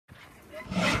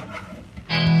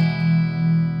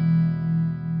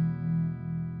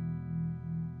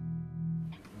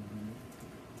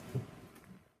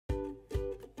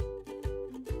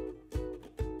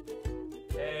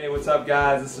what's up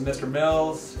guys? This is Mr.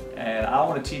 Mills, and I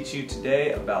want to teach you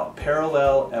today about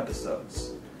parallel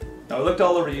episodes. Now I looked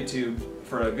all over YouTube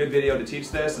for a good video to teach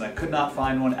this, and I could not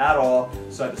find one at all,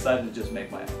 so I decided to just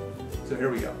make my own. So here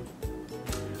we go.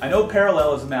 I know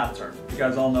parallel is a math term. You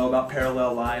guys all know about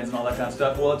parallel lines and all that kind of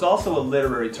stuff. Well, it's also a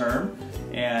literary term,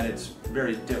 and it's a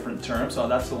very different term, so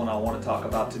that's the one I want to talk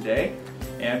about today.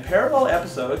 And parallel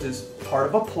episodes is part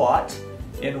of a plot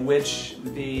in which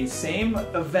the same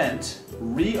event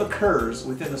reoccurs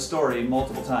within the story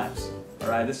multiple times.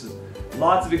 Alright, this is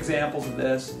lots of examples of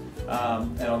this,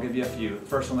 and I'll give you a few. The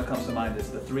first one that comes to mind is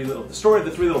the story of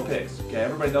the three little pigs. Okay,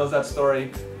 everybody knows that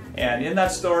story. And in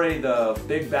that story, the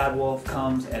big bad wolf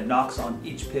comes and knocks on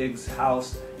each pig's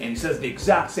house, and he says the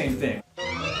exact same thing.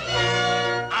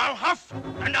 I'll huff,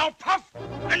 and I'll puff,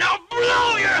 and I'll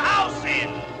blow your house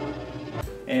in!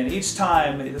 And each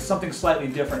time, something slightly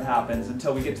different happens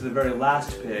until we get to the very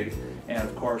last pig, and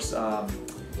of course,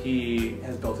 he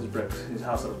has built his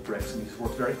house out of bricks, and he's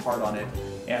worked very hard on it.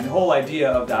 And the whole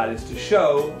idea of that is to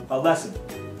show a lesson.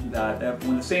 That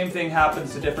when the same thing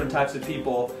happens to different types of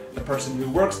people, the person who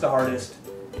works the hardest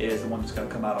is the one that's going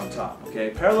to come out on top.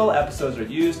 Okay, parallel episodes are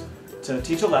used to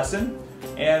teach a lesson,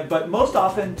 but most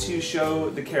often to show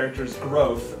the character's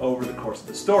growth over the course of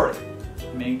the story.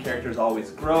 The main characters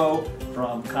always grow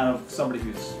from kind of somebody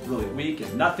who's really weak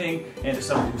and nothing into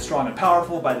somebody who's strong and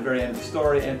powerful by the very end of the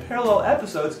story, and parallel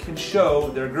episodes can show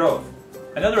their growth.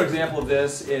 Another example of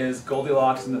this is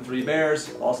Goldilocks and the Three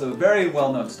Bears, also a very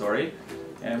well-known story,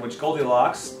 in which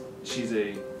Goldilocks, she's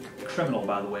a criminal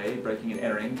by the way, breaking and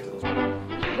entering into those.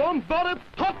 Somebody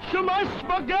touch my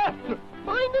spaghetti!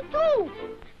 Mine too!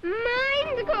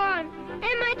 Mine's gone!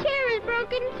 And my chair is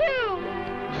broken too!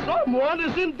 Someone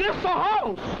is in this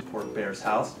house! Poor bear's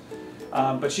house.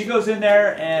 But she goes in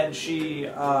there and she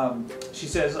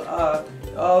says,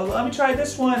 let me try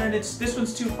this one, and this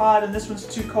one's too hot, and this one's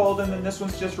too cold, and then this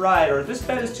one's just right. Or this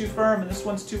bed is too firm, and this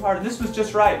one's too hard, and this one's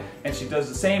just right. And she does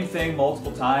the same thing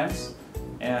multiple times,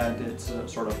 and it's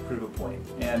sort of prove a point.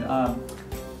 And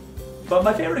but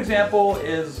my favorite example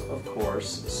is, of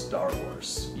course, Star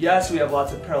Wars. Yes, we have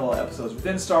lots of parallel episodes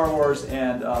within Star Wars,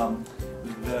 and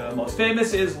the most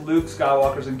famous is Luke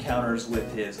Skywalker's encounters with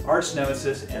his arch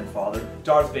nemesis and father,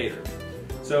 Darth Vader.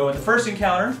 So in the first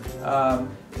encounter,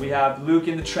 we have Luke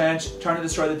in the trench trying to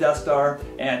destroy the Death Star,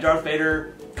 and Darth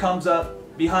Vader comes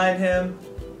up behind him,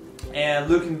 and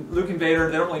Luke and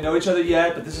Vader, they don't really know each other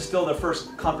yet, but this is still their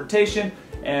first confrontation,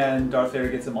 and Darth Vader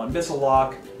gets him on missile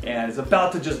lock and is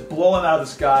about to just blow him out of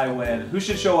the sky when who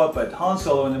should show up but Han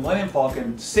Solo in the Millennium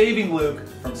Falcon, saving Luke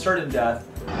from certain death.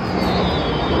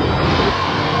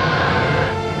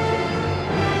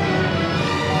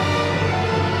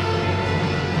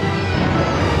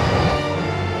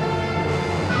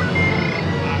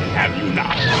 Have you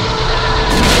not?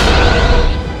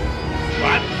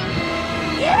 What?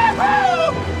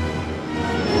 Yahoo!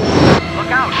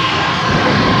 Look out!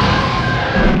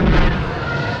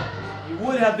 He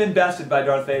would have been bested by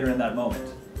Darth Vader in that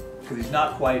moment, because he's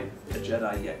not quite a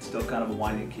Jedi yet, still kind of a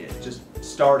whiny kid, just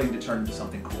starting to turn into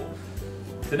something cool.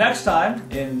 The next time,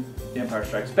 in The Empire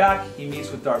Strikes Back, he meets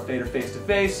with Darth Vader face to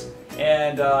face,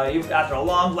 and after a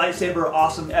long lightsaber,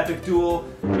 awesome, epic duel.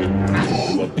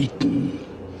 You are beaten.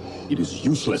 It is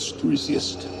useless to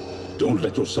resist. Don't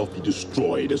let yourself be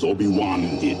destroyed as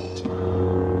Obi-Wan did.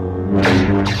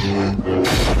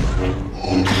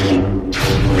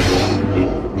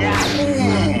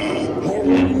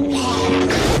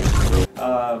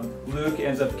 Luke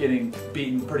ends up getting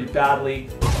beaten pretty badly.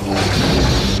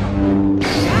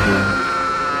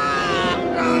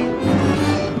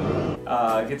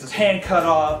 Gets his hand cut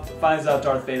off, finds out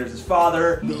Darth Vader's his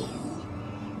father. No,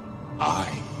 I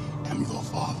am your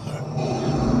father.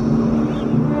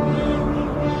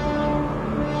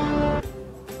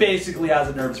 Basically has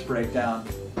a nervous breakdown.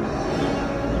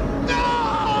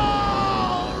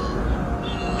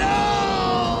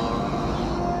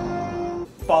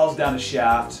 Falls down a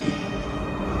shaft.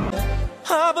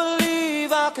 I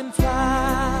believe I can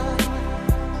fly.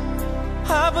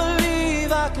 I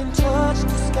believe I can touch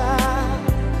the sky.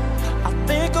 I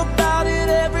think about it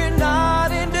every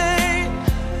night and day.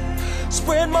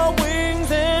 Spread my wings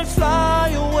and fly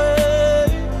away.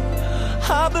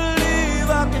 I believe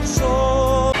I can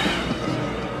soar.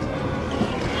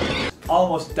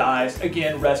 Almost dies,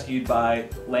 again rescued by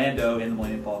Lando in the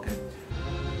Millennium Falcon.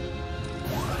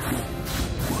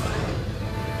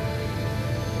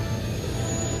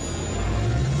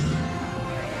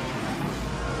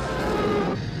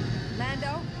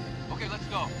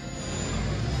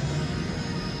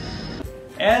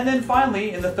 And then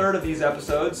finally, in the third of these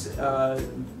episodes,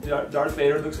 Darth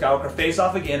Vader and Luke Skywalker face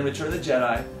off again in Return of the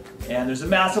Jedi. And there's a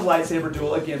massive lightsaber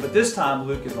duel again, but this time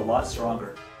Luke is a lot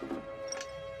stronger.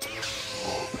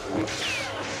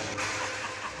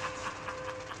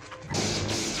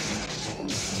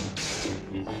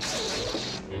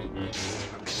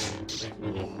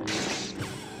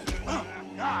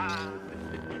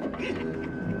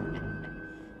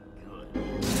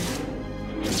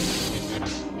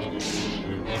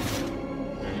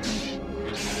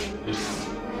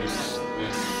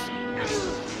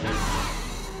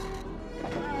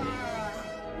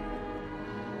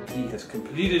 He has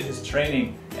completed his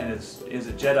training and is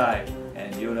a Jedi,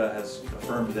 and Yoda has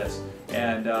affirmed this.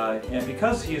 And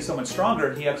because he is so much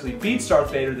stronger, he actually beats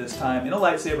Darth Vader this time in a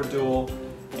lightsaber duel.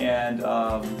 And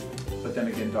but then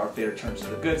again, Darth Vader turns to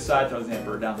the good side, throws the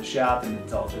Emperor down the shaft, and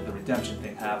it's all the redemption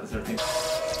thing happens. Everything.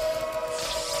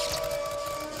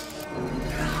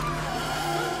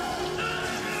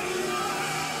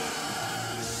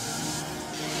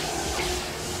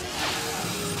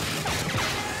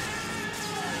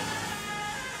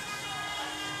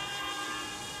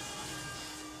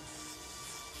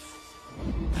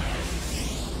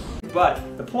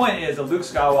 But the point is that Luke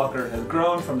Skywalker has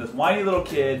grown from this whiny little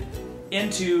kid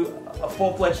into a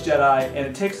full-fledged Jedi, and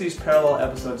it takes these parallel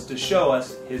episodes to show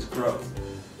us his growth.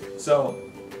 So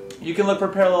you can look for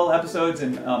parallel episodes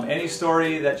in any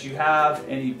story that you have,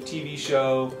 any TV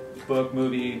show, book,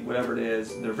 movie, whatever it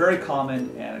is. They're very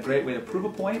common and a great way to prove a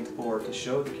point or to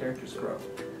show the character's growth.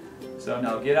 So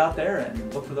now get out there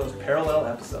and look for those parallel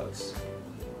episodes.